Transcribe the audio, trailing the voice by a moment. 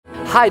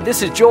Hi,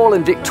 this is Joel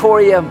and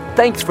Victoria.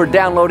 Thanks for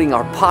downloading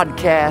our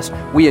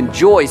podcast. We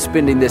enjoy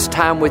spending this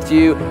time with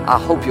you. I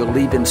hope you'll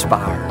leave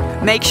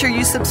inspired. Make sure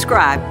you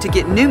subscribe to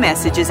get new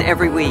messages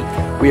every week.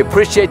 We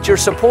appreciate your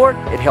support.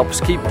 It helps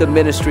keep the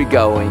ministry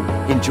going.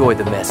 Enjoy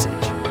the message.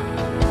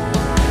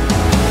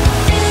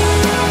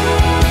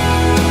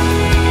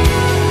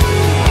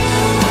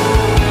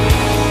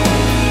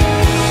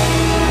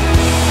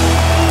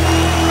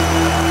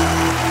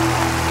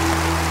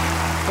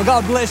 Well,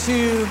 God bless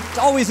you. It's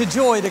always a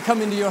joy to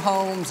come into your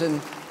homes. And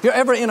if you're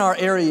ever in our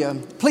area,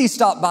 please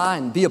stop by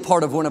and be a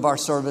part of one of our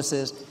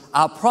services.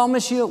 I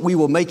promise you, we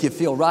will make you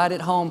feel right at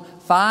home.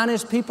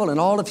 Finest people in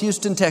all of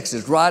Houston,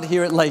 Texas, right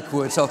here at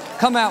Lakewood. So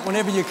come out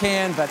whenever you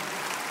can. But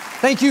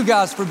thank you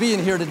guys for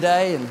being here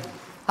today. And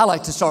I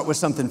like to start with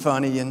something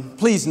funny. And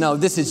please know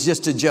this is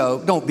just a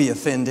joke. Don't be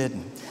offended.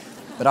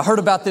 But I heard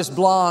about this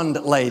blonde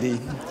lady.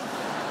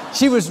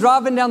 She was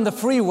driving down the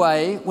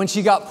freeway when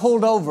she got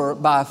pulled over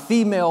by a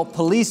female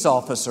police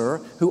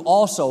officer who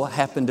also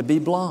happened to be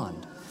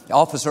blonde. The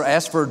officer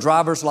asked for her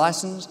driver's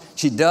license.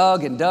 She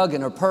dug and dug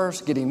in her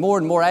purse, getting more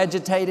and more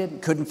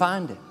agitated, couldn't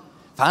find it.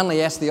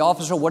 Finally asked the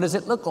officer, "What does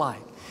it look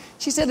like?"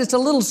 She said, "It's a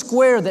little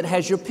square that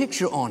has your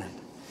picture on it."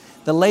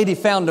 The lady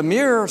found a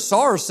mirror,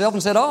 saw herself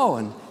and said, "Oh,"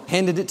 and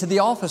handed it to the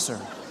officer.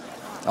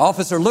 The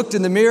officer looked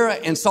in the mirror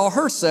and saw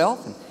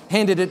herself and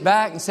handed it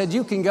back and said,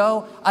 "You can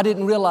go. I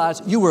didn't realize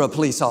you were a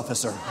police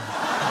officer."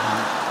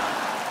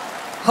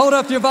 Hold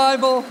up your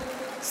Bible.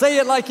 Say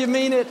it like you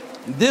mean it.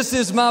 This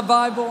is my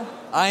Bible.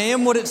 I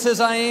am what it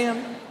says I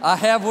am. I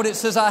have what it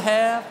says I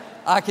have.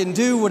 I can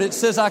do what it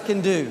says I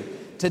can do.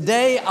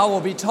 Today I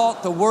will be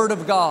taught the Word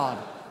of God.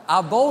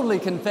 I boldly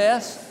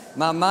confess,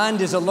 my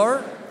mind is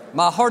alert.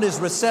 My heart is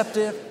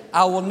receptive.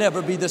 I will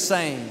never be the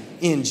same.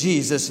 In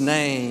Jesus'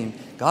 name,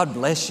 God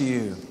bless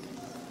you.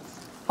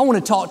 I want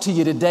to talk to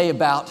you today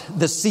about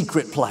the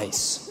secret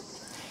place.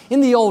 In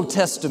the Old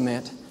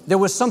Testament, there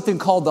was something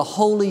called the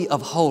Holy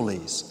of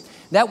Holies.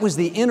 That was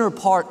the inner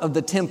part of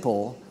the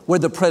temple where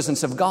the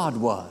presence of God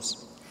was.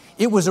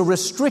 It was a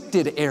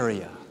restricted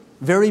area,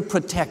 very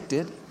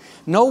protected.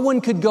 No one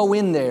could go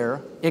in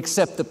there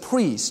except the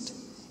priest,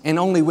 and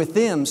only with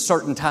them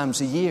certain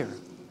times a year.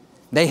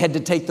 They had to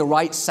take the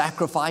right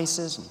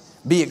sacrifices,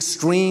 be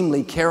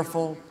extremely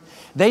careful.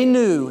 They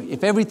knew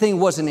if everything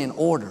wasn't in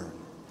order,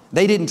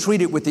 they didn't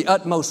treat it with the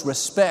utmost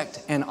respect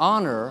and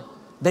honor,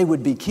 they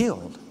would be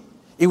killed.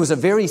 It was a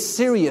very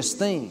serious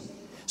thing.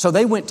 So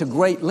they went to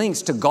great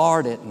lengths to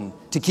guard it and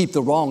to keep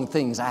the wrong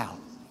things out.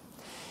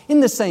 In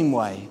the same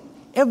way,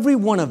 every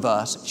one of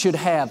us should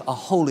have a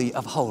holy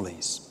of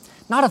holies.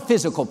 Not a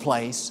physical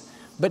place,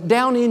 but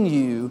down in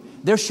you,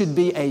 there should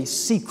be a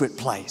secret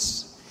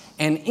place,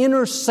 an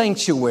inner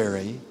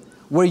sanctuary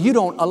where you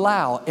don't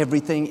allow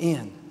everything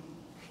in.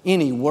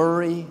 Any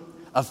worry,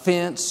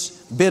 offense,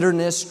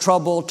 bitterness,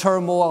 trouble,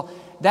 turmoil,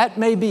 that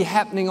may be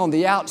happening on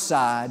the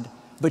outside,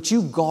 but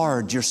you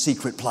guard your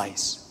secret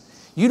place.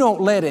 You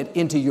don't let it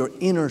into your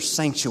inner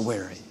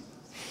sanctuary.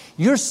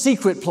 Your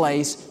secret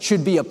place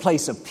should be a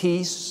place of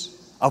peace,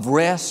 of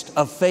rest,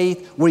 of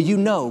faith, where you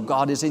know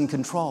God is in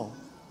control.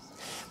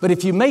 But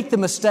if you make the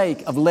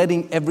mistake of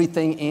letting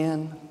everything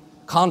in,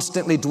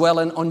 constantly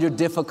dwelling on your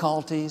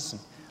difficulties,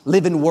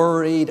 living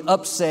worried,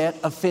 upset,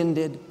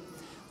 offended,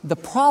 the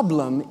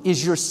problem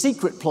is your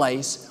secret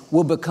place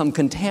will become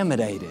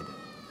contaminated.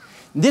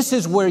 This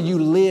is where you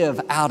live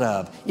out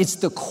of. It's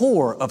the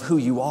core of who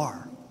you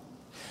are.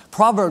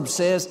 Proverbs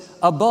says,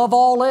 above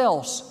all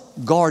else,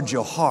 guard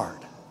your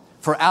heart,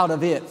 for out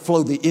of it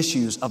flow the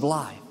issues of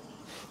life.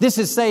 This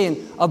is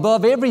saying,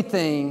 above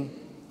everything,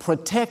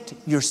 protect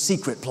your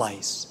secret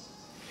place.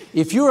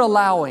 If you're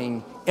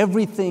allowing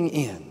everything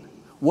in,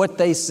 what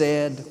they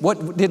said,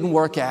 what didn't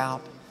work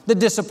out, the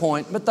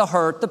disappointment, the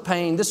hurt, the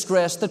pain, the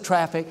stress, the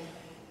traffic,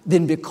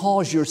 then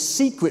because your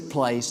secret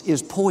place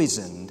is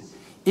poisoned,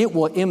 it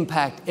will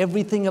impact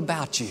everything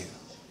about you.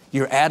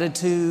 Your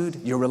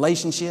attitude, your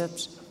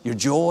relationships, your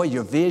joy,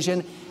 your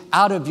vision.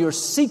 Out of your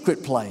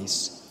secret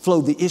place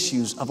flow the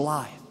issues of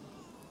life.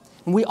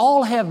 And we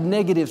all have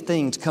negative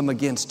things come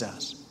against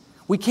us.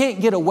 We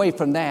can't get away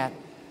from that,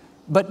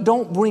 but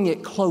don't bring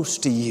it close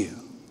to you.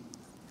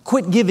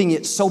 Quit giving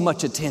it so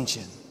much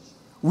attention,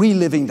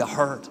 reliving the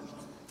hurt,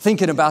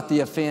 thinking about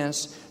the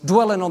offense,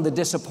 dwelling on the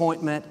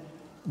disappointment.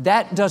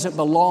 That doesn't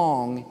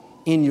belong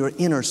in your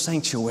inner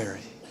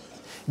sanctuary.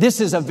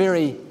 This is a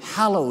very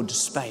hallowed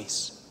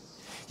space.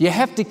 You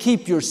have to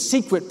keep your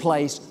secret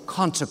place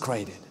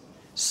consecrated,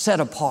 set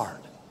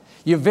apart.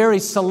 You're very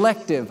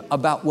selective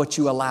about what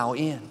you allow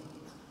in.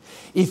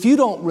 If you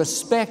don't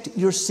respect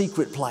your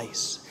secret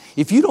place,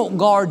 if you don't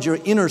guard your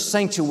inner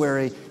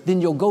sanctuary,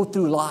 then you'll go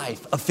through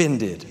life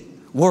offended,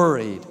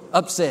 worried,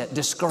 upset,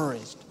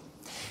 discouraged.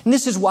 And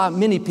this is why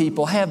many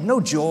people have no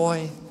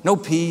joy, no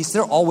peace.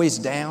 They're always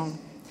down.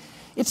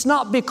 It's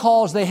not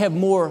because they have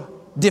more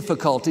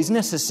difficulties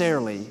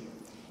necessarily.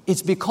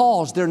 It's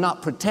because they're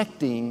not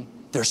protecting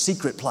their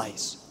secret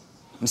place.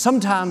 And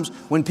sometimes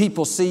when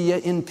people see you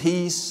in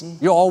peace,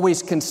 you're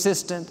always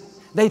consistent,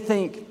 they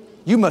think,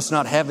 you must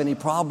not have any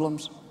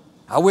problems.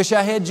 I wish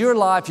I had your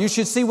life. You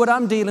should see what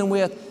I'm dealing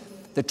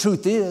with. The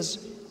truth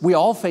is, we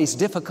all face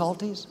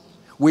difficulties.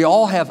 We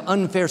all have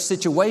unfair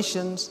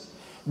situations.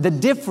 The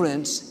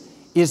difference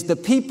is the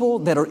people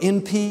that are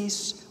in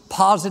peace,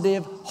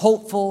 positive,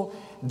 hopeful,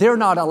 they're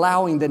not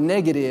allowing the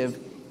negative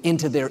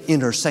into their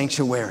inner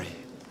sanctuary.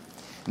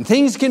 And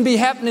things can be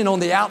happening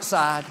on the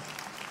outside.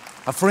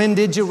 A friend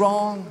did you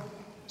wrong,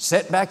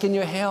 setback in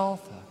your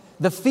health.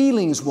 The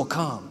feelings will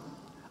come.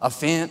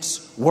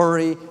 Offense,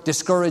 worry,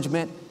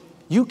 discouragement.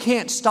 You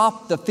can't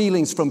stop the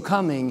feelings from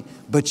coming,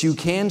 but you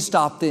can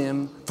stop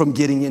them from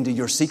getting into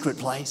your secret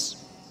place.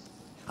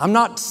 I'm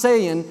not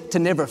saying to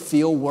never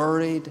feel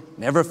worried,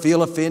 never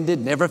feel offended,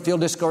 never feel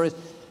discouraged.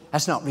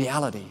 That's not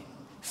reality.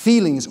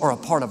 Feelings are a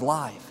part of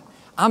life.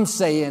 I'm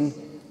saying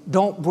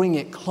don't bring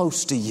it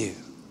close to you.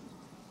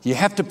 You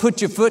have to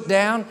put your foot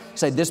down,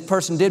 say, this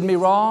person did me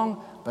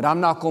wrong, but I'm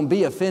not going to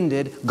be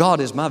offended.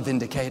 God is my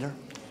vindicator.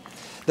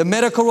 The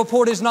medical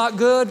report is not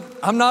good.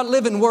 I'm not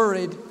living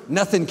worried.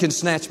 Nothing can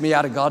snatch me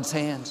out of God's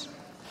hands.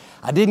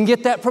 I didn't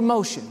get that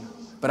promotion,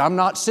 but I'm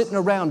not sitting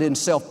around in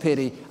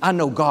self-pity. I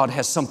know God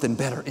has something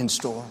better in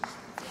store.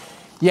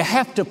 You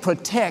have to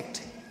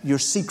protect your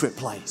secret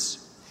place.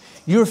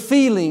 Your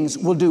feelings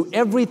will do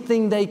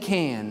everything they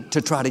can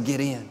to try to get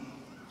in.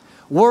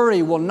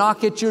 Worry will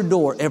knock at your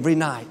door every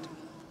night.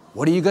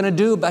 What are you going to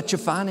do about your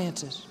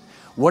finances?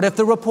 What if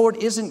the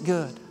report isn't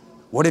good?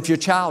 What if your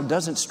child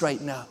doesn't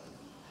straighten up?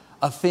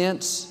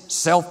 Offense,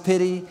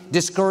 self-pity,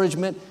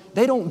 discouragement,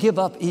 they don't give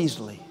up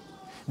easily.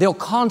 They'll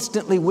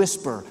constantly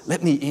whisper,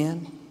 let me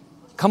in.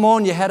 Come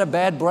on, you had a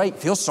bad break.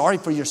 Feel sorry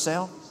for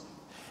yourself.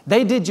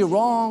 They did you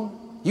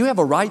wrong. You have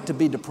a right to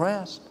be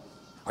depressed.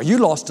 Or you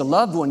lost a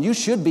loved one. You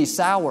should be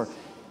sour.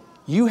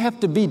 You have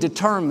to be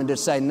determined to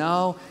say,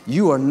 no,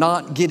 you are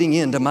not getting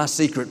into my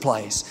secret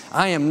place.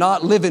 I am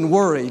not living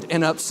worried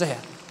and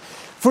upset.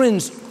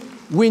 Friends,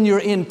 when you're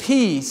in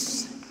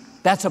peace,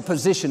 that's a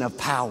position of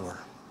power.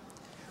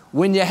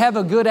 When you have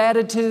a good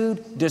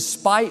attitude,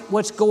 despite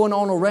what's going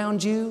on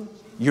around you,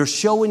 you're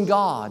showing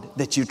God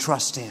that you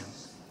trust Him.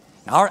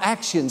 Our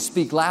actions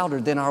speak louder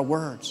than our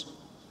words.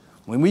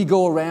 When we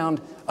go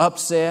around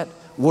upset,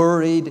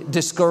 worried,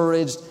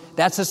 discouraged,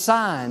 that's a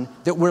sign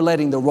that we're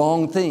letting the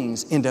wrong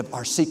things into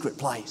our secret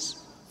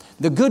place.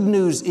 The good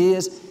news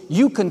is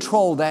you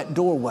control that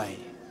doorway.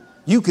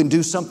 You can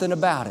do something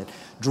about it.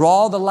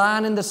 Draw the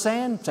line in the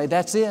sand, say,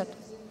 that's it.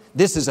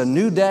 This is a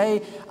new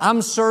day.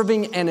 I'm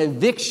serving an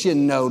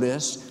eviction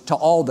notice to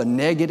all the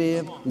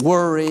negative,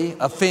 worry,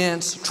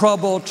 offense,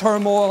 trouble,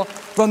 turmoil.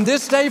 From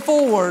this day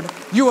forward,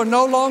 you are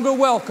no longer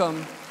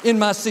welcome in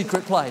my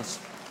secret place.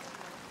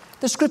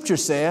 The scripture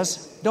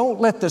says,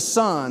 don't let the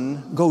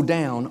sun go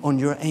down on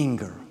your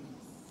anger.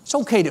 It's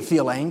okay to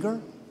feel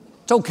anger.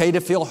 It's okay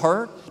to feel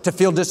hurt, to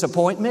feel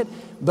disappointment,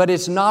 but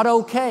it's not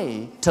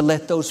okay to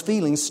let those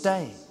feelings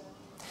stay.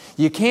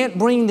 You can't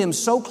bring them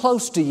so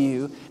close to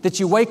you that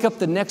you wake up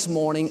the next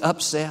morning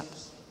upset,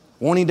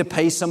 wanting to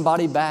pay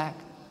somebody back,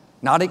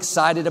 not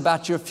excited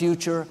about your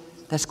future.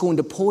 That's going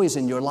to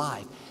poison your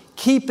life.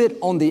 Keep it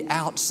on the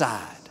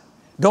outside.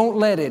 Don't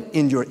let it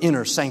in your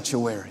inner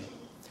sanctuary.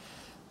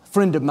 A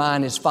friend of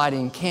mine is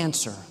fighting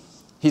cancer.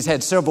 He's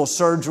had several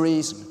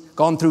surgeries,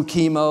 gone through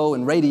chemo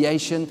and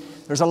radiation.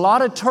 There's a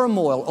lot of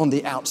turmoil on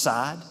the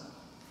outside.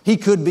 He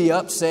could be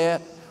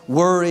upset,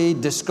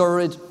 worried,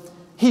 discouraged.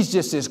 He's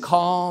just as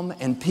calm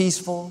and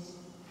peaceful.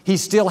 He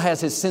still has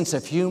his sense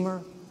of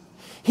humor.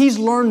 He's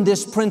learned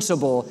this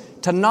principle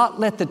to not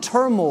let the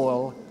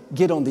turmoil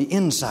get on the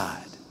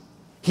inside.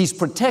 He's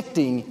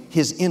protecting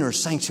his inner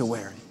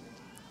sanctuary.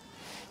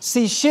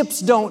 See, ships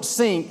don't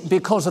sink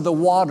because of the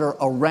water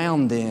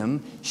around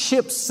them.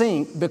 Ships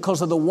sink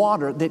because of the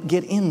water that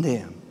get in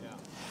them.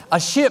 A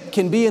ship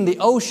can be in the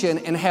ocean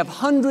and have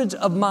hundreds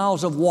of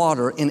miles of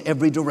water in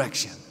every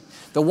direction.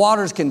 The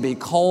waters can be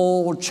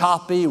cold,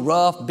 choppy,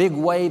 rough, big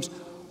waves.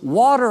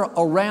 Water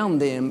around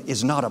them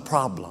is not a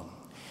problem.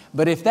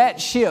 But if that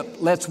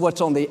ship lets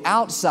what's on the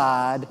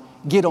outside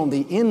get on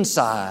the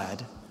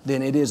inside,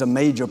 then it is a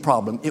major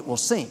problem. It will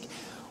sink.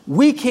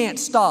 We can't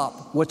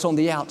stop what's on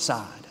the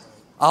outside.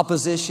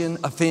 Opposition,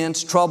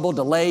 offense, trouble,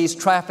 delays,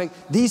 traffic,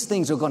 these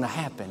things are going to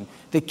happen.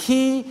 The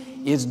key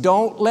is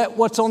don't let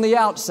what's on the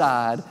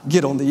outside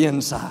get on the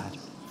inside.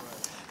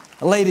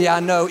 A lady I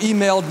know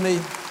emailed me.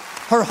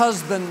 Her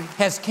husband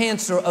has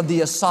cancer of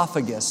the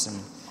esophagus, and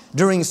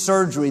during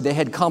surgery they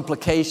had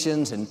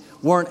complications and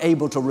weren't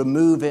able to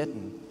remove it.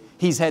 And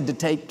he's had to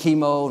take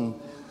chemo and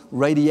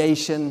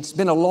radiation. It's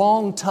been a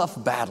long,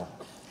 tough battle.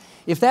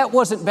 If that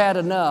wasn't bad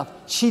enough,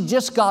 she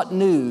just got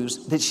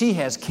news that she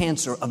has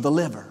cancer of the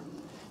liver.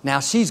 Now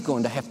she's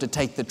going to have to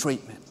take the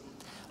treatment.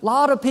 A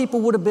lot of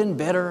people would have been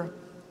bitter,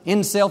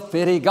 in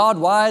self-pity. God,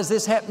 why is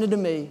this happening to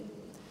me?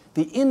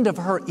 The end of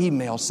her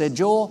email said,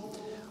 Joel,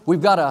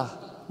 we've got a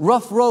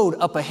rough road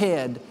up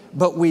ahead,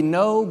 but we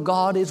know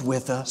God is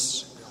with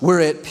us.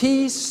 We're at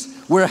peace,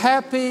 we're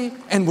happy,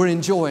 and we're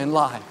enjoying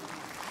life.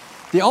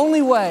 The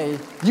only way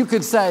you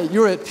could say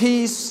you're at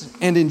peace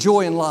and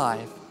enjoying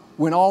life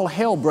when all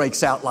hell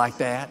breaks out like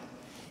that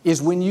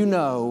is when you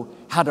know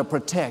how to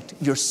protect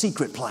your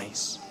secret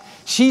place.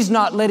 She's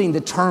not letting the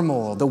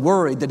turmoil, the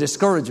worry, the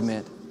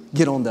discouragement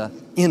get on the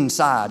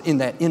inside in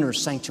that inner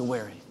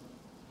sanctuary.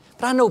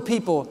 But I know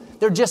people,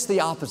 they're just the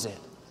opposite.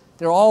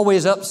 They're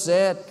always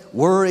upset,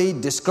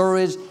 worried,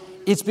 discouraged.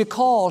 It's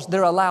because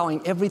they're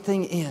allowing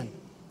everything in.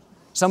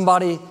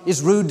 Somebody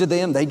is rude to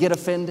them, they get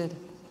offended.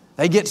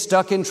 They get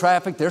stuck in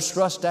traffic, they're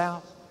stressed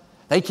out.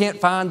 They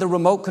can't find the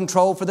remote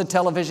control for the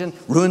television,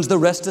 ruins the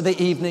rest of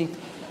the evening.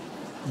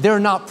 They're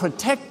not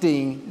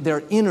protecting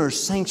their inner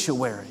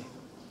sanctuary.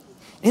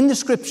 In the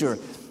Scripture,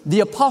 the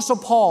Apostle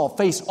Paul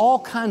faced all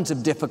kinds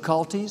of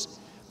difficulties,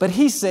 but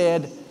he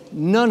said,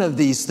 none of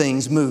these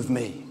things move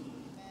me.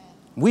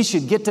 We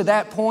should get to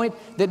that point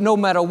that no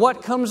matter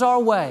what comes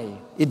our way,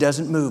 it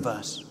doesn't move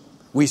us.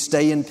 We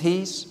stay in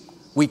peace.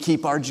 We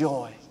keep our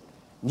joy.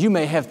 You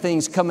may have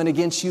things coming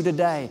against you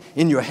today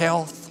in your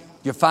health,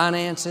 your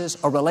finances,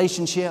 a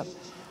relationship.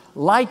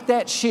 Like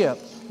that ship,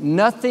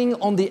 nothing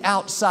on the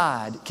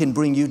outside can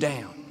bring you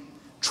down.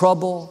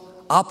 Trouble,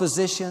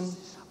 opposition,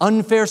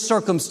 unfair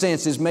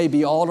circumstances may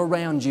be all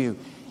around you.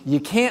 You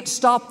can't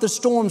stop the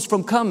storms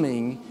from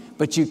coming,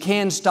 but you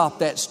can stop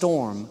that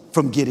storm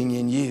from getting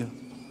in you.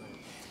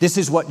 This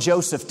is what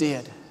Joseph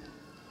did.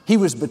 He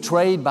was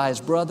betrayed by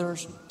his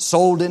brothers,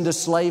 sold into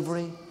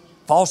slavery,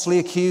 falsely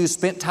accused,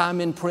 spent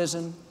time in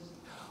prison.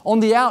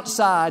 On the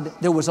outside,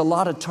 there was a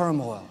lot of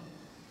turmoil.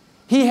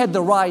 He had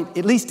the right,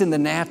 at least in the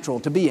natural,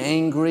 to be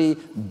angry,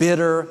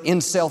 bitter,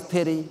 in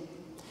self-pity.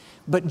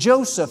 But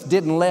Joseph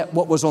didn't let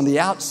what was on the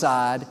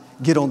outside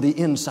get on the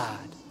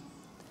inside.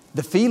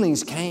 The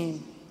feelings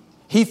came.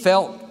 He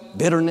felt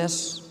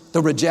bitterness,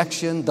 the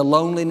rejection, the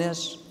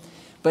loneliness.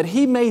 But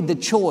he made the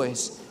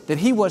choice that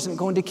he wasn't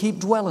going to keep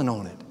dwelling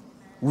on it,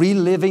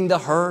 reliving the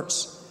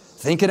hurts,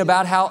 thinking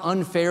about how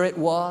unfair it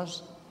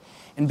was.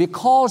 And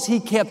because he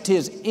kept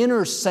his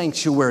inner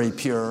sanctuary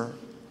pure,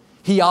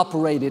 he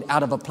operated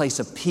out of a place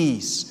of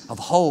peace, of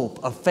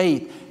hope, of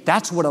faith.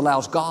 That's what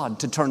allows God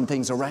to turn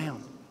things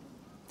around.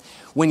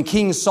 When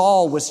King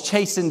Saul was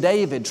chasing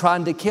David,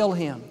 trying to kill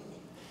him,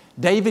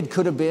 David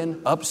could have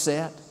been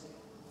upset,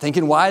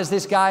 thinking, why is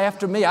this guy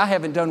after me? I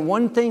haven't done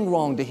one thing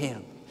wrong to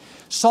him.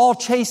 Saul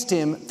chased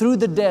him through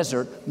the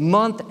desert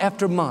month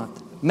after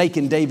month,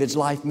 making David's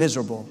life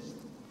miserable.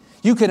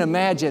 You can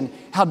imagine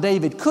how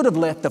David could have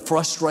let the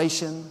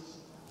frustration,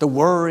 the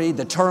worry,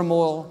 the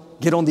turmoil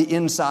get on the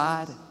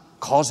inside,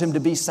 cause him to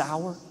be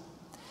sour.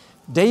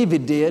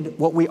 David did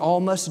what we all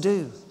must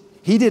do.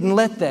 He didn't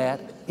let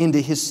that into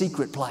his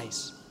secret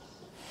place.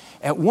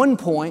 At one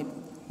point,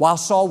 while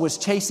Saul was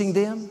chasing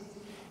them,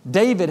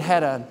 David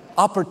had an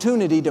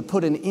opportunity to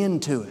put an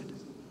end to it.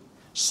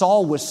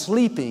 Saul was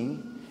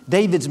sleeping.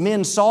 David's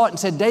men saw it and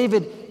said,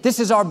 David, this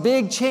is our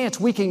big chance.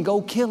 We can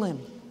go kill him.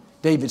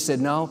 David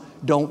said, no,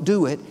 don't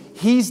do it.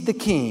 He's the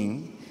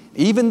king.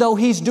 Even though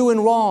he's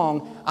doing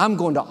wrong, I'm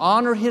going to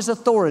honor his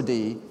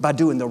authority by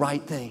doing the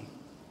right thing.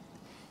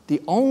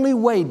 The only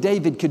way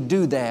David could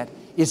do that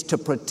is to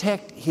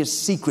protect his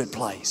secret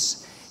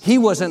place. He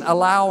wasn't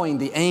allowing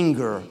the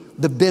anger,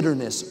 the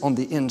bitterness on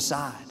the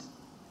inside.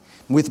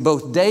 With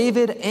both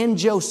David and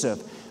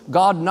Joseph,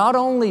 God not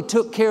only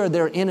took care of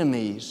their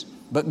enemies,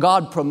 but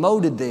God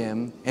promoted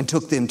them and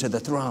took them to the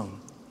throne.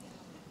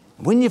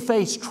 When you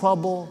face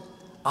trouble,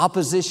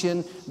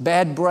 opposition,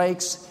 bad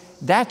breaks,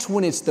 that's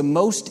when it's the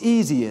most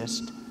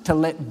easiest to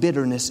let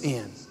bitterness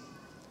in.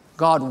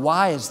 God,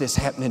 why is this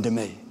happening to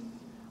me?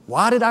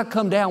 Why did I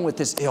come down with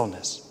this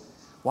illness?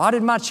 Why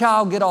did my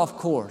child get off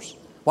course?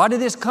 Why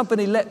did this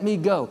company let me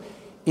go?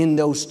 In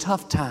those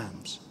tough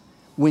times,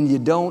 when you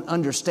don't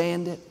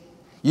understand it,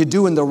 you're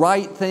doing the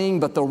right thing,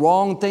 but the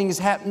wrong thing is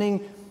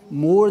happening,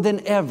 more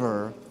than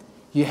ever,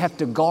 you have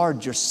to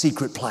guard your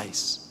secret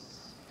place.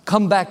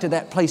 Come back to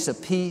that place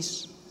of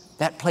peace,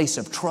 that place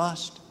of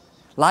trust.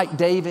 Like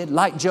David,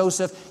 like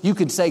Joseph, you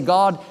could say,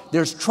 God,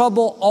 there's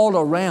trouble all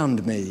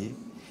around me.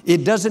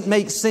 It doesn't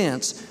make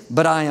sense,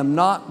 but I am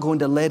not going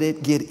to let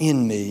it get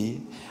in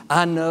me.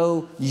 I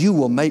know you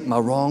will make my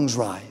wrongs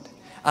right.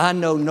 I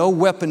know no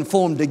weapon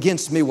formed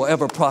against me will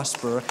ever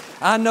prosper.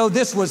 I know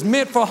this was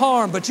meant for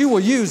harm, but you will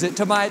use it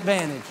to my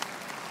advantage.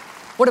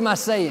 What am I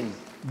saying?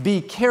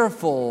 Be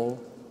careful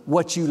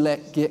what you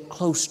let get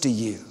close to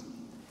you.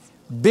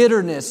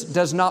 Bitterness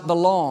does not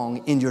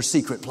belong in your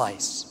secret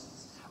place.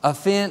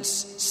 Offense,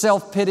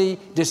 self-pity,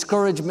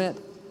 discouragement,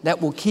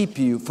 that will keep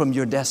you from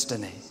your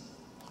destiny.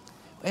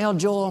 Well,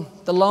 Joel,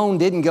 the loan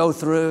didn't go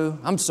through.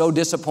 I'm so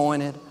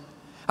disappointed.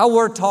 I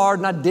worked hard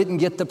and I didn't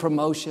get the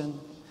promotion.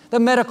 The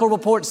medical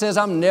report says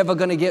I'm never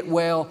going to get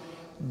well.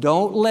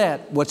 Don't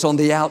let what's on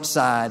the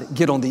outside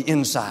get on the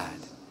inside.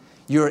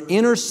 Your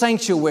inner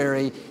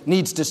sanctuary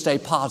needs to stay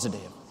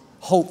positive,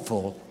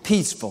 hopeful,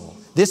 peaceful.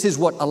 This is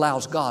what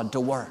allows God to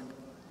work.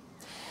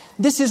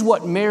 This is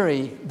what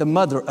Mary, the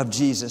mother of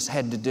Jesus,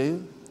 had to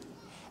do.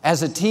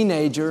 As a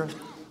teenager,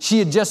 she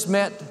had just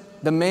met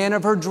the man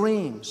of her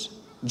dreams,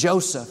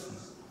 Joseph.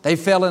 They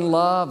fell in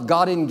love,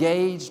 got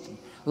engaged.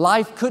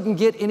 Life couldn't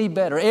get any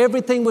better.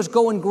 Everything was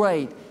going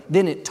great.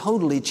 Then it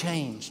totally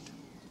changed.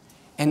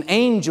 An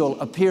angel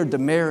appeared to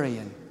Mary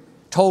and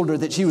told her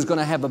that she was going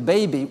to have a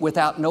baby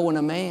without knowing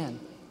a man,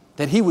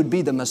 that he would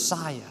be the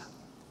Messiah.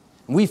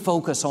 And we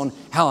focus on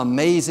how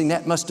amazing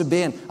that must have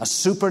been, a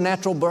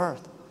supernatural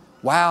birth.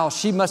 Wow,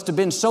 she must have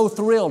been so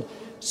thrilled.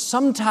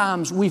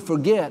 Sometimes we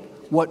forget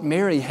what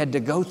Mary had to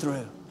go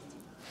through.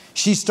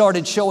 She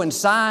started showing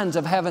signs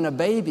of having a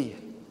baby.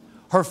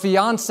 Her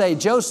fiancé,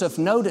 Joseph,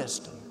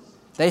 noticed.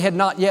 They had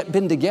not yet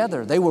been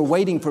together. They were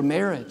waiting for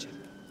marriage.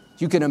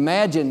 You can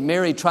imagine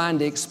Mary trying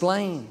to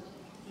explain.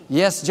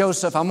 Yes,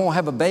 Joseph, I'm going to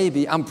have a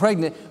baby. I'm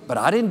pregnant, but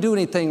I didn't do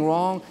anything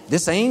wrong.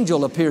 This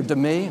angel appeared to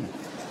me.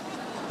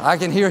 I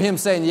can hear him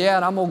saying, yeah,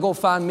 and I'm going to go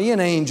find me an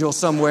angel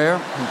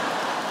somewhere.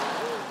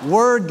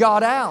 Word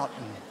got out.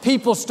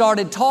 People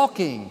started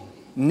talking.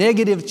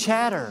 Negative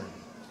chatter.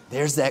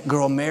 There's that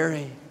girl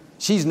Mary.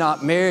 She's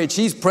not married.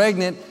 She's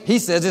pregnant. He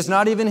says it's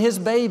not even his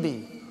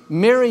baby.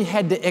 Mary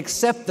had to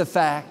accept the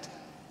fact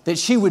that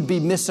she would be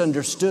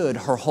misunderstood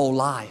her whole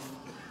life.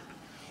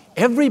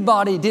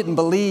 Everybody didn't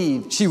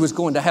believe she was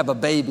going to have a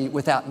baby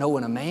without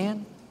knowing a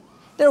man.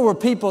 There were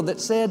people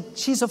that said,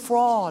 she's a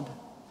fraud.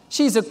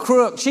 She's a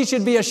crook. She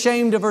should be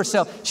ashamed of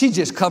herself. She's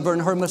just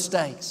covering her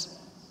mistakes.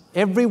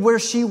 Everywhere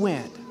she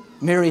went,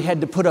 Mary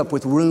had to put up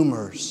with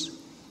rumors,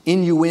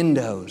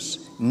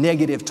 innuendos,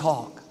 negative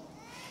talk.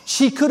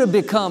 She could have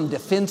become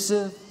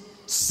defensive,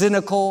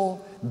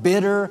 cynical,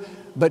 bitter,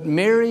 but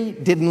Mary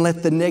didn't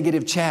let the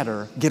negative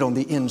chatter get on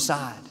the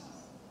inside.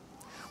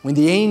 When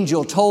the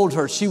angel told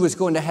her she was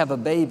going to have a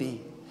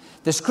baby,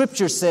 the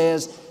scripture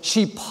says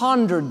she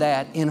pondered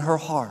that in her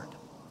heart.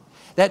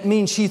 That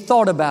means she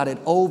thought about it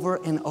over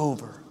and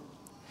over.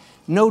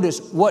 Notice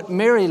what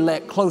Mary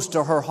let close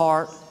to her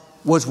heart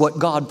was what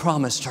God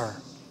promised her.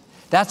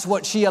 That's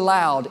what she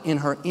allowed in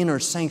her inner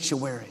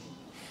sanctuary.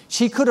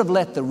 She could have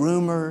let the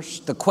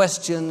rumors, the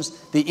questions,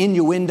 the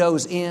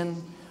innuendos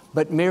in,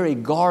 but Mary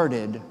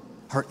guarded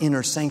her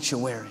inner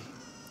sanctuary.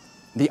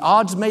 The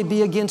odds may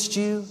be against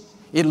you.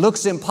 It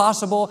looks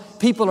impossible.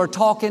 People are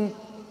talking.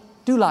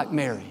 Do like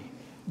Mary.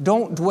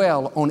 Don't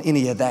dwell on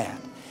any of that.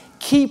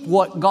 Keep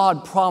what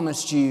God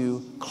promised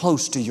you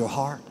close to your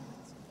heart.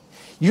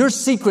 Your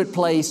secret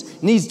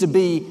place needs to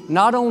be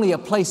not only a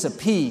place of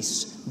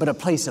peace, but a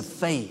place of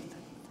faith,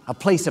 a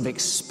place of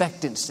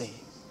expectancy.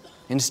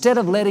 Instead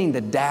of letting the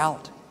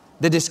doubt,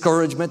 the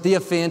discouragement, the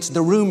offense,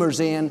 the rumors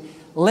in,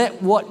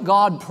 let what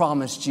God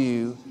promised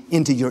you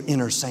into your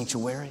inner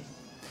sanctuary.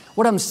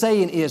 What I'm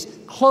saying is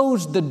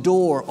close the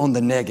door on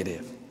the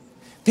negative.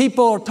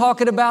 People are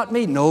talking about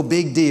me. No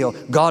big deal.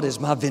 God is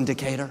my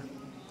vindicator.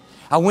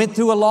 I went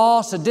through a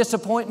loss, a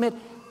disappointment.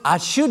 I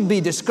should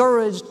be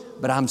discouraged,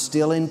 but I'm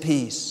still in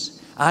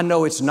peace. I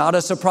know it's not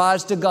a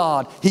surprise to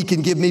God. He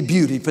can give me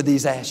beauty for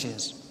these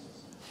ashes.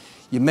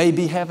 You may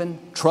be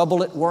having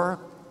trouble at work,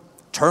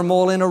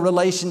 turmoil in a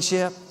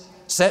relationship,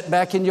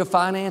 setback in your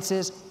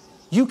finances.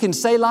 You can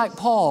say like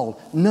Paul,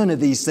 none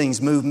of these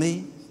things move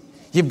me.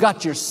 You've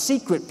got your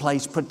secret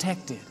place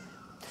protected.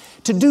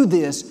 To do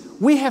this,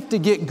 we have to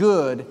get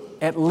good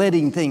at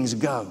letting things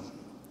go.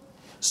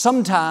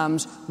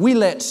 Sometimes we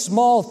let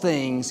small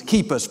things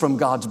keep us from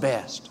God's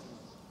best.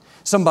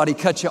 Somebody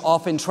cuts you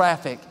off in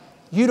traffic.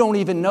 You don't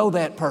even know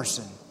that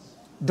person.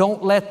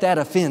 Don't let that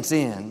offense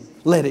in.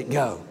 Let it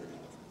go.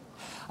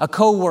 A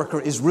coworker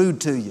is rude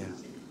to you,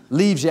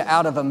 leaves you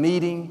out of a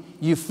meeting.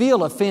 You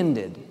feel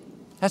offended.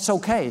 That's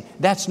okay.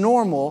 That's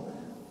normal,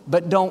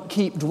 but don't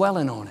keep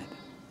dwelling on it.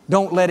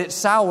 Don't let it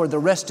sour the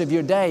rest of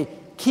your day.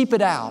 Keep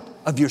it out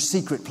of your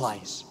secret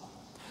place.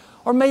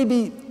 Or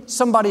maybe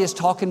somebody is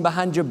talking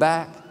behind your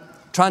back,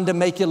 trying to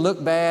make you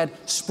look bad,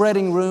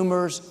 spreading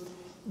rumors.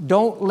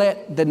 Don't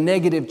let the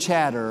negative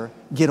chatter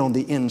get on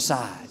the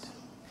inside.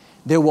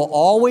 There will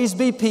always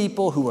be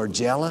people who are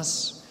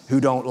jealous, who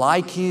don't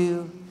like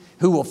you,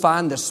 who will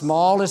find the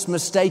smallest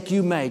mistake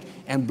you make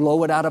and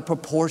blow it out of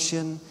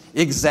proportion,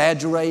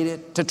 exaggerate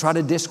it to try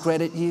to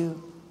discredit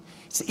you.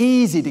 It's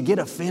easy to get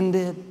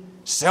offended,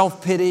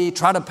 self-pity,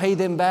 try to pay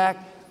them back.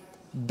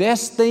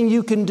 Best thing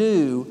you can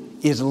do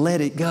is let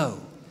it go.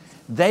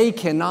 They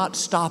cannot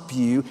stop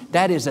you.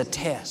 That is a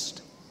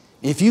test.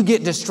 If you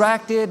get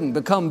distracted and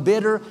become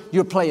bitter,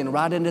 you're playing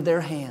right into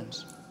their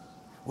hands.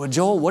 Well,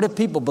 Joel, what if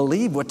people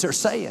believe what they're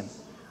saying?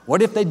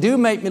 What if they do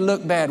make me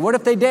look bad? What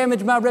if they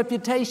damage my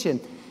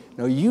reputation?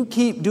 No, you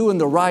keep doing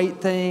the right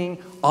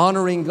thing,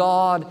 honoring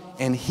God,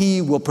 and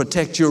He will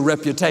protect your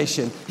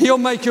reputation. He'll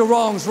make your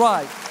wrongs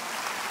right.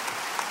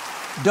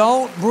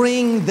 Don't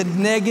bring the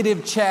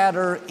negative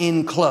chatter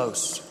in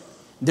close.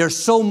 There's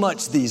so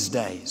much these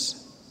days.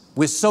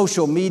 With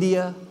social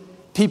media,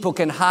 people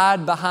can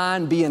hide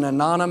behind being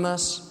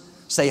anonymous,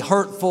 say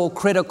hurtful,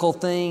 critical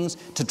things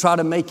to try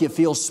to make you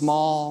feel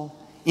small,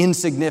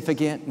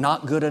 insignificant,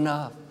 not good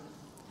enough.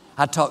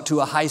 I talked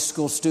to a high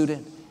school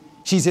student.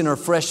 She's in her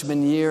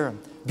freshman year,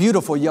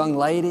 beautiful young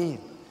lady,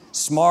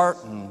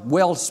 smart and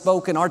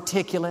well-spoken,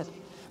 articulate,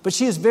 but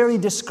she is very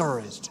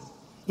discouraged,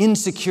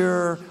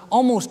 insecure,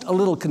 almost a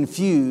little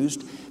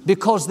confused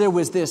because there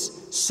was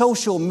this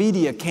social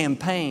media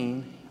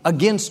campaign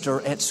against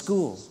her at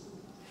school.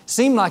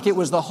 Seemed like it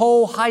was the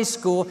whole high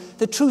school.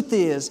 The truth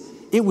is,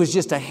 it was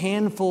just a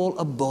handful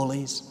of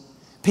bullies,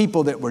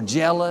 People that were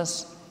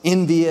jealous,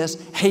 envious,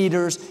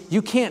 haters.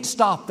 You can't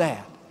stop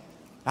that.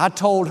 I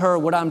told her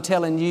what I'm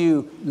telling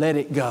you, let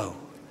it go.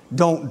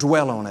 Don't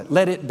dwell on it.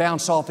 Let it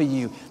bounce off of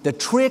you. The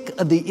trick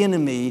of the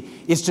enemy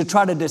is to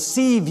try to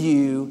deceive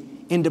you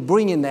into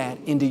bringing that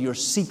into your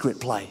secret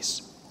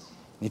place.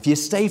 If you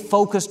stay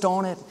focused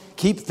on it,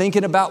 keep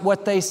thinking about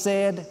what they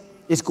said,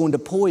 it's going to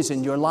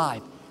poison your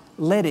life.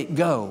 Let it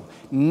go.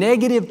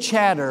 Negative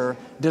chatter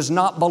does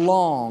not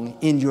belong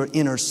in your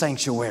inner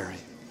sanctuary.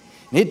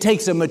 It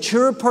takes a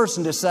mature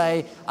person to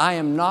say, I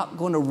am not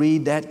going to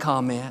read that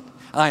comment.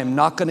 I am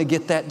not going to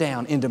get that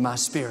down into my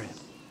spirit.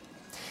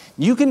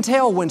 You can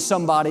tell when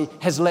somebody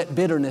has let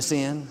bitterness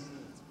in,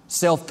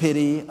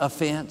 self-pity,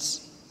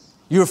 offense.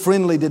 You're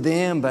friendly to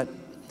them, but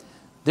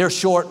they're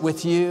short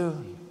with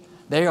you.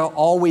 They are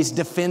always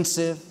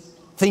defensive,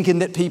 thinking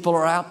that people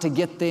are out to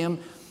get them.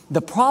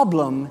 The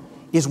problem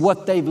is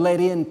what they've let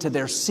into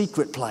their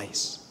secret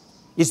place.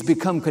 It's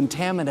become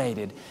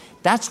contaminated.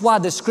 That's why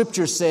the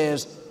Scripture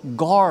says,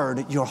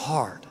 guard your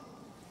heart.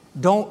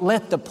 Don't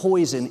let the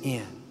poison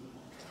in.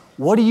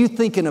 What are you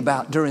thinking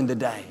about during the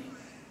day?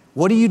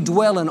 What are you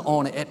dwelling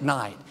on at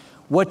night?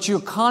 What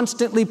you're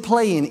constantly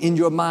playing in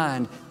your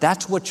mind,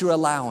 that's what you're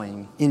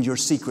allowing in your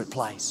secret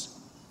place.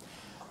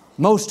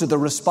 Most of the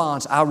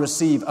response I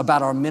receive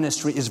about our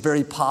ministry is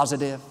very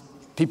positive.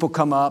 People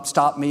come up,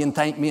 stop me, and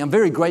thank me. I'm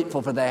very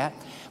grateful for that.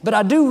 But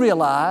I do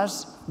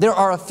realize there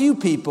are a few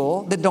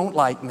people that don't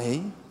like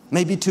me,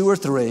 maybe 2 or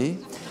 3.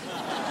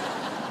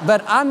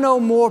 But I no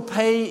more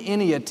pay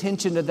any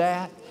attention to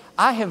that.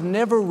 I have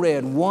never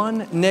read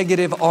one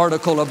negative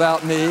article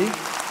about me.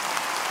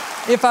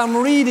 If I'm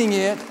reading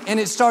it and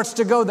it starts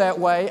to go that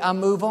way, I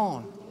move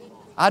on.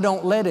 I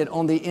don't let it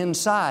on the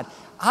inside.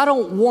 I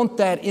don't want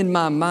that in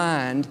my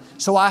mind,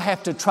 so I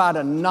have to try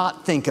to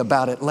not think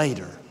about it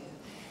later.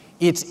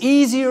 It's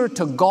easier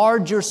to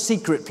guard your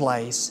secret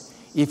place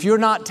if you're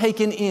not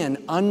taking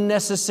in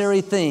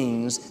unnecessary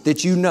things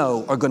that you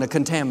know are going to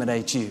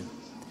contaminate you.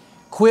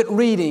 Quit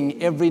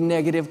reading every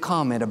negative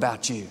comment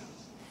about you.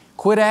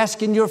 Quit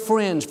asking your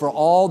friends for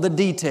all the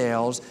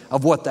details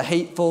of what the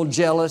hateful,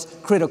 jealous,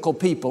 critical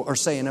people are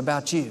saying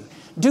about you.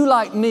 Do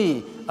like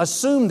me.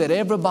 Assume that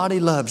everybody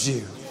loves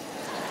you.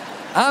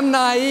 I'm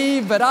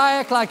naive, but I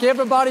act like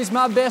everybody's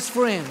my best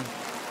friend.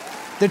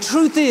 The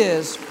truth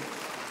is,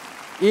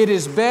 it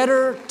is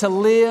better to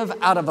live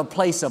out of a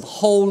place of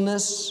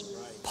wholeness,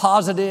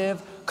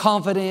 positive,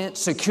 confident,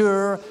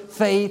 secure,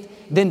 faith,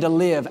 than to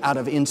live out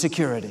of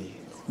insecurity,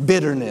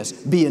 bitterness,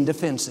 being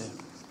defensive.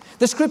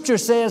 The Scripture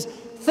says,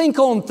 think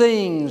on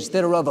things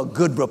that are of a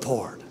good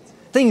report,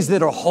 things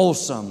that are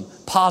wholesome,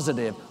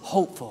 positive,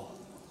 hopeful.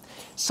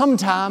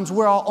 Sometimes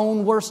we're our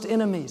own worst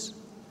enemies.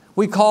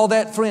 We call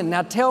that friend.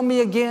 Now tell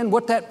me again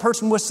what that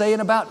person was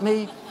saying about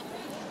me.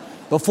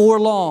 Before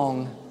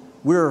long,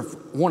 we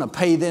want to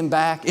pay them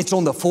back. It's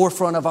on the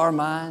forefront of our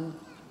mind.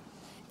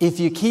 If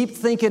you keep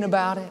thinking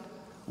about it,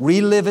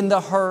 reliving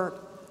the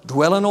hurt,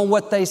 dwelling on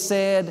what they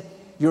said,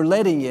 you're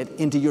letting it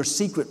into your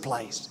secret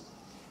place.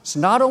 It's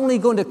not only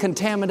going to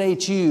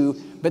contaminate you,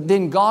 but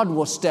then God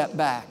will step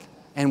back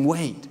and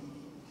wait.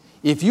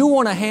 If you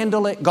want to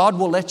handle it, God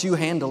will let you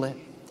handle it.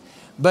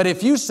 But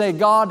if you say,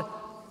 God,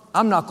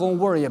 I'm not going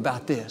to worry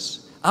about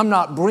this. I'm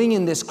not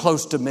bringing this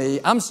close to me.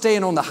 I'm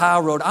staying on the high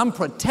road. I'm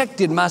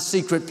protecting my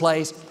secret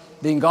place.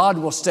 Then God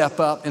will step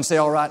up and say,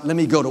 all right, let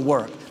me go to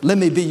work. Let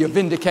me be your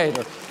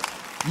vindicator.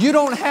 You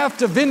don't have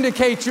to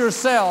vindicate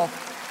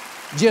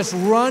yourself. Just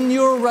run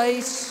your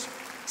race.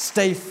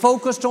 Stay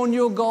focused on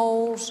your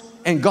goals,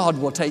 and God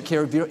will take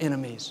care of your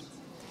enemies.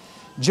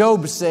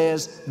 Job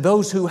says,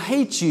 those who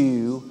hate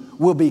you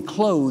will be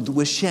clothed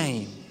with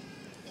shame.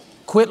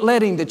 Quit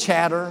letting the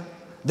chatter,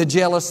 the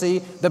jealousy,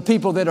 the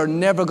people that are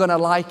never going to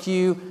like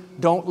you,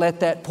 don't let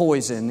that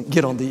poison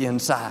get on the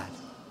inside.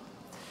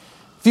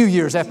 A few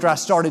years after I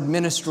started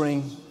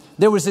ministering,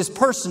 there was this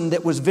person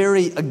that was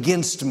very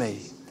against me.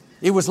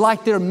 It was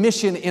like their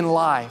mission in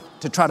life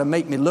to try to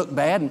make me look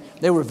bad, and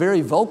they were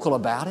very vocal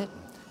about it.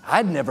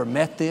 I'd never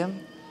met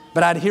them,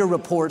 but I'd hear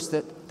reports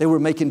that they were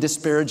making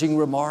disparaging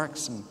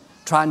remarks and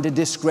trying to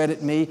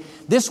discredit me.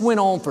 This went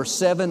on for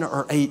 7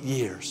 or 8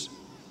 years.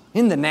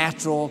 In the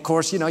natural, of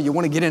course, you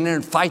want to get in there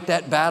and fight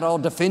that battle,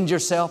 defend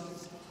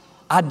yourself.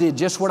 I did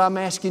just what I'm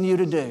asking you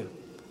to do.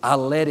 I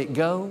let it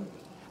go.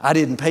 I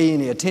didn't pay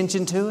any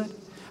attention to it.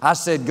 I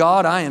said,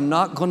 God, I am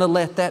not going to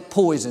let that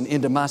poison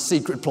into my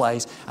secret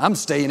place. I'm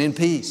staying in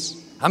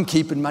peace. I'm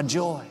keeping my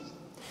joy.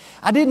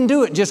 I didn't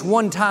do it just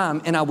one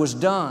time and I was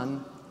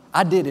done.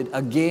 I did it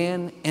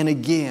again and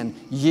again,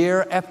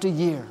 year after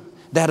year.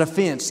 That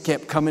offense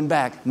kept coming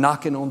back,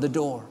 knocking on the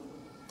door.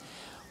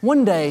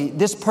 One day,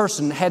 this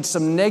person had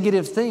some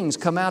negative things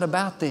come out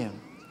about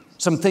them,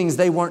 some things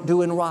they weren't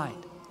doing right.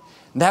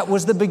 That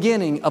was the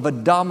beginning of a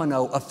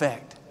domino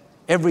effect.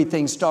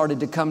 Everything started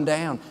to come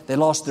down. They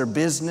lost their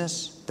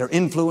business, their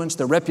influence,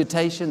 their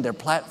reputation, their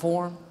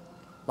platform.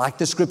 Like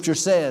the Scripture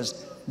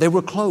says, they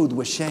were clothed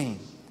with shame.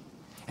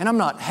 And I'm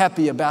not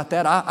happy about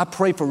that. I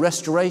pray for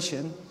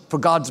restoration, for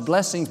God's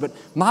blessings. But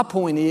my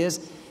point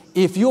is,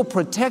 if you'll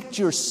protect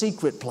your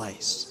secret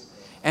place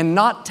and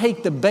not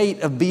take the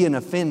bait of being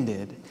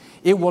offended,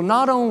 it will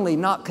not only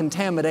not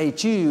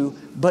contaminate you,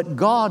 but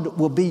God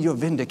will be your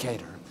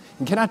vindicator.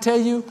 And can I tell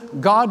you,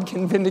 God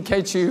can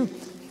vindicate you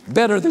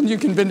better than you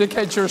can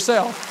vindicate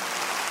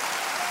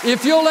yourself.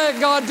 If you'll let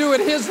God do it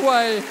His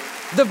way,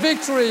 the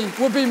victory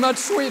will be much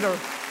sweeter.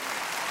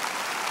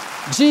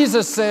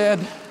 Jesus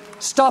said,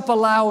 stop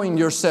allowing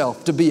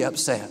yourself to be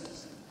upset.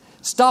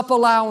 Stop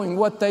allowing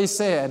what they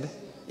said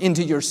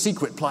into your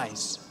secret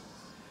place.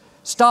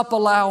 Stop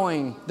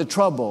allowing the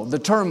trouble, the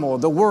turmoil,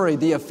 the worry,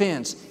 the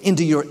offense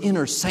into your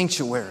inner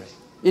sanctuary.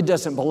 It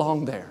doesn't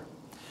belong there.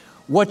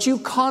 What you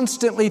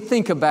constantly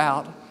think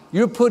about,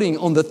 you're putting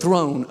on the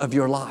throne of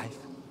your life.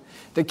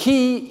 The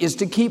key is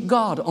to keep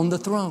God on the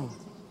throne.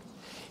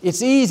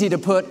 It's easy to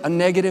put a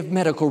negative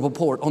medical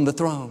report on the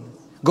throne.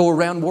 Go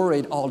around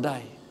worried all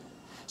day.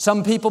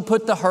 Some people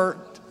put the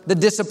hurt, the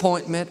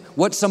disappointment,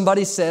 what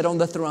somebody said on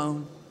the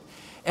throne.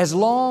 As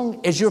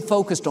long as you're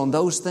focused on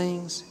those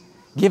things,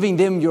 giving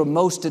them your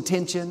most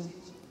attention,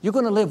 you're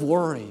going to live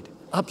worried,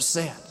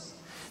 upset.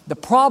 The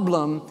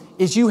problem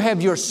is you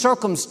have your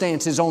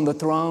circumstances on the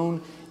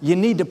throne. You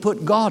need to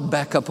put God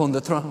back up on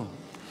the throne.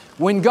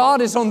 When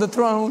God is on the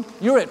throne,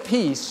 you're at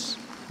peace.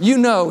 You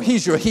know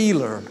He's your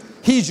healer.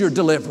 He's your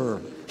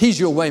deliverer. He's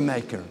your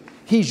waymaker.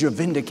 He's your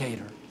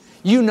vindicator.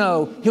 You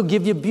know He'll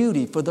give you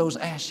beauty for those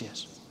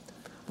ashes.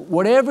 But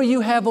whatever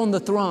you have on the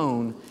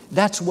throne,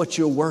 that's what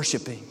you're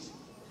worshiping.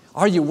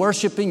 Are you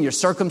worshiping your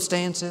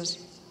circumstances?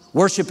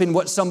 Worshiping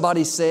what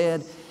somebody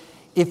said?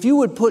 If you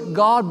would put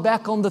God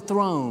back on the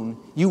throne,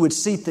 you would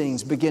see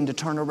things begin to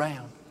turn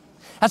around.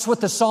 That's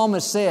what the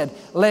psalmist said,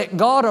 let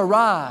God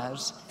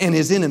arise and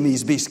His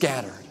enemies be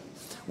scattered.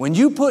 When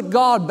you put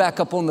God back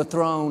up on the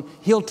throne,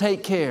 He'll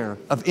take care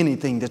of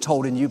anything that's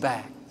holding you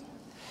back.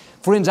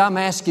 Friends, I'm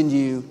asking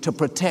you to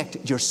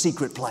protect your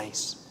secret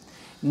place.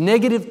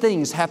 Negative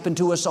things happen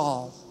to us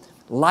all.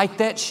 Like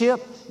that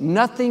ship,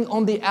 nothing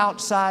on the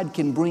outside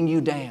can bring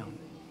you down.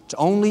 It's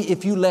only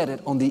if you let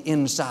it on the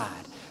inside.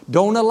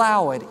 Don't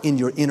allow it in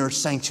your inner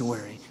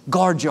sanctuary.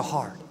 Guard your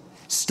heart.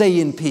 Stay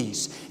in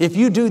peace. If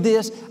you do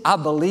this, I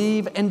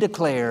believe and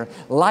declare,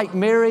 like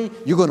Mary,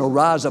 you're going to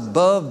rise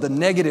above the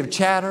negative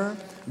chatter.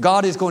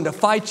 God is going to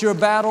fight your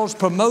battles,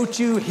 promote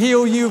you,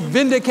 heal you,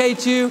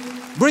 vindicate you,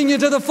 bring you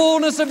to the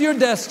fullness of your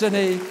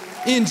destiny.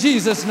 In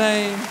Jesus'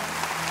 name.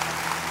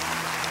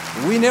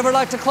 We never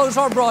like to close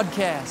our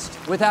broadcast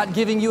without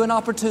giving you an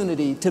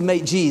opportunity to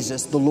make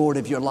Jesus the Lord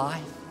of your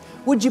life.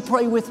 Would you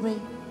pray with me?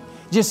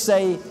 Just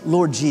say,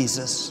 Lord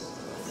Jesus,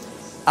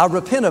 I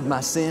repent of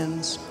my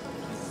sins.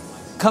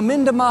 Come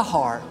into my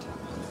heart.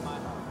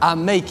 I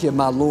make you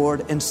my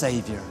Lord and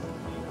Savior.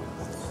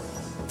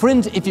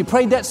 Friends, if you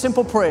prayed that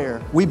simple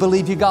prayer, we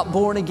believe you got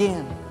born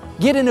again.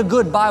 Get in a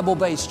good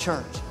Bible-based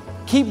church.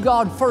 Keep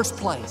God first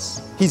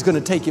place. He's going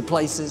to take you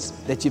places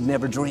that you've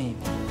never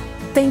dreamed.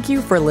 Thank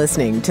you for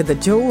listening to the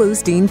Joel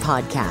Osteen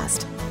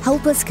Podcast.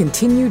 Help us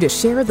continue to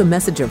share the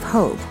message of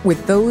hope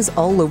with those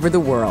all over the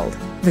world.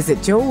 Visit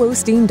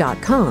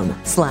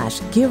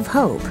joelosteen.com/give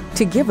hope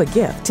to give a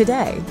gift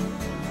today.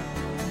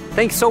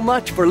 Thanks so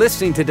much for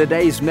listening to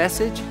today's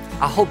message.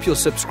 I hope you'll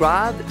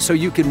subscribe so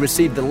you can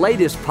receive the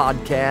latest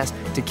podcast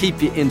to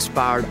keep you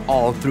inspired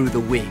all through the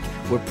week.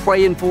 We're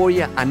praying for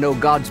you. I know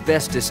God's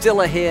best is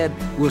still ahead.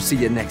 We'll see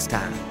you next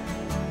time.